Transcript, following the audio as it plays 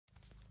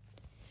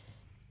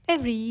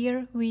Every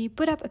year we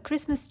put up a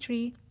Christmas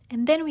tree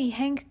and then we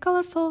hang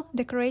colorful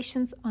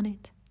decorations on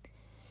it.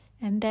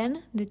 And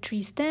then the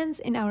tree stands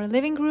in our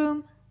living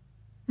room.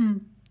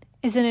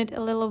 Isn't it a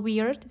little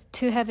weird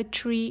to have a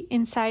tree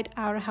inside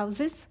our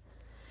houses?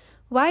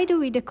 Why do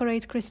we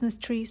decorate Christmas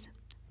trees?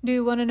 Do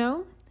you want to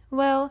know?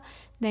 Well,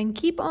 then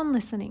keep on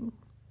listening.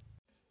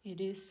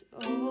 It is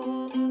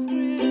almost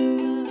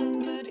Christmas,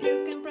 but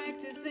you can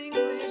practice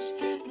English.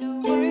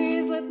 No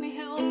worries, let me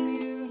help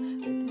you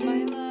with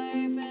my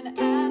life and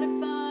add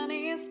a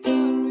funny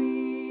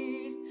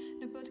stories.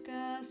 The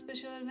podcast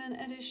special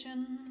Advent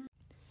edition.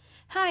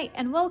 Hi,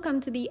 and welcome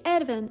to the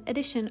Advent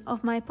edition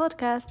of my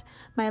podcast,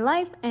 My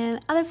Life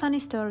and Other Funny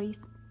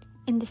Stories.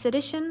 In this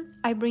edition,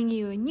 I bring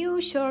you a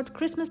new short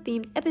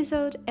Christmas-themed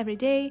episode every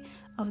day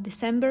of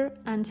December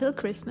until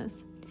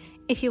Christmas.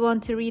 If you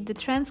want to read the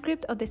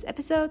transcript of this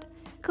episode,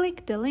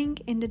 click the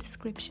link in the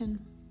description.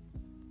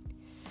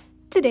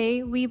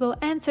 Today, we will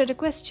answer the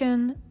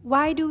question,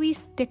 why do we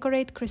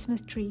decorate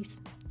Christmas trees?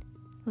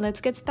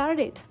 Let's get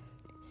started.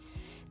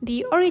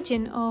 The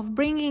origin of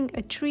bringing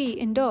a tree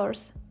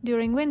indoors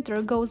during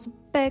winter goes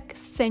back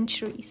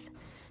centuries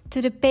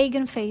to the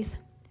pagan faith.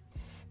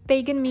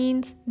 Pagan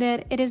means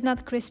that it is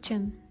not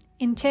Christian.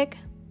 In Czech,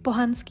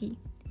 pohanský.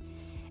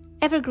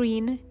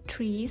 Evergreen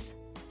trees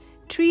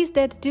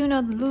that do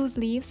not lose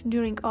leaves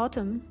during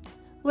autumn,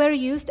 were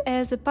used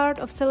as a part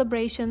of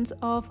celebrations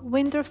of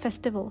winter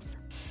festivals.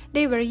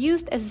 They were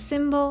used as a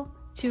symbol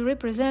to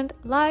represent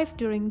life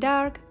during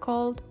dark,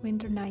 cold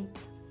winter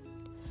nights.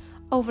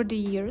 Over the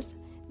years,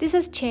 this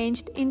has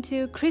changed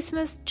into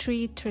Christmas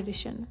tree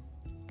tradition.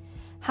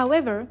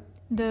 However,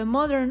 the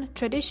modern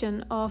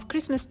tradition of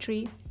Christmas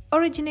tree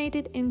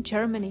originated in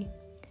Germany.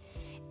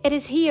 It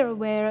is here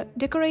where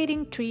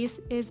decorating trees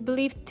is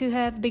believed to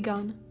have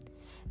begun,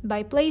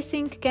 by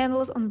placing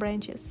candles on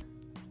branches.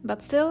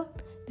 But still,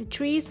 the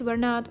trees were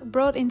not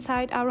brought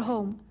inside our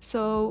home,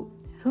 so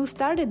who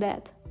started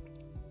that?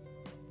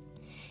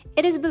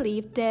 It is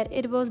believed that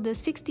it was the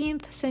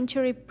 16th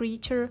century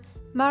preacher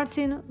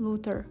Martin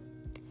Luther.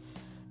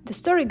 The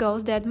story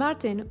goes that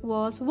Martin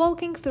was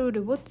walking through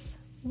the woods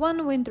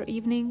one winter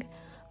evening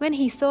when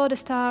he saw the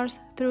stars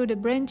through the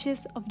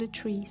branches of the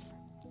trees.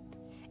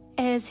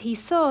 As he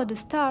saw the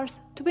stars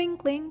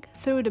twinkling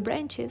through the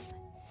branches,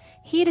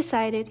 he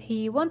decided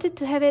he wanted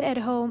to have it at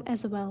home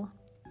as well.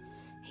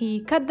 He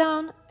cut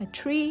down a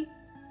tree,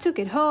 took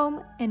it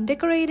home, and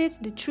decorated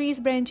the tree's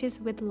branches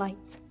with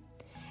lights.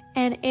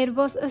 And it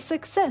was a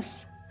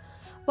success!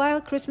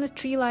 While Christmas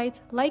tree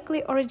lights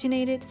likely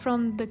originated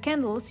from the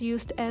candles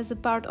used as a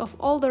part of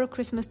older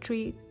Christmas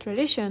tree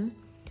tradition,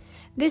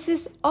 this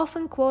is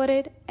often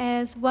quoted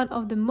as one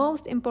of the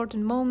most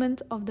important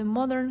moments of the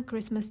modern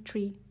Christmas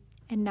tree.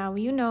 And now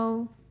you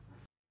know.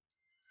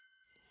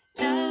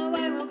 Now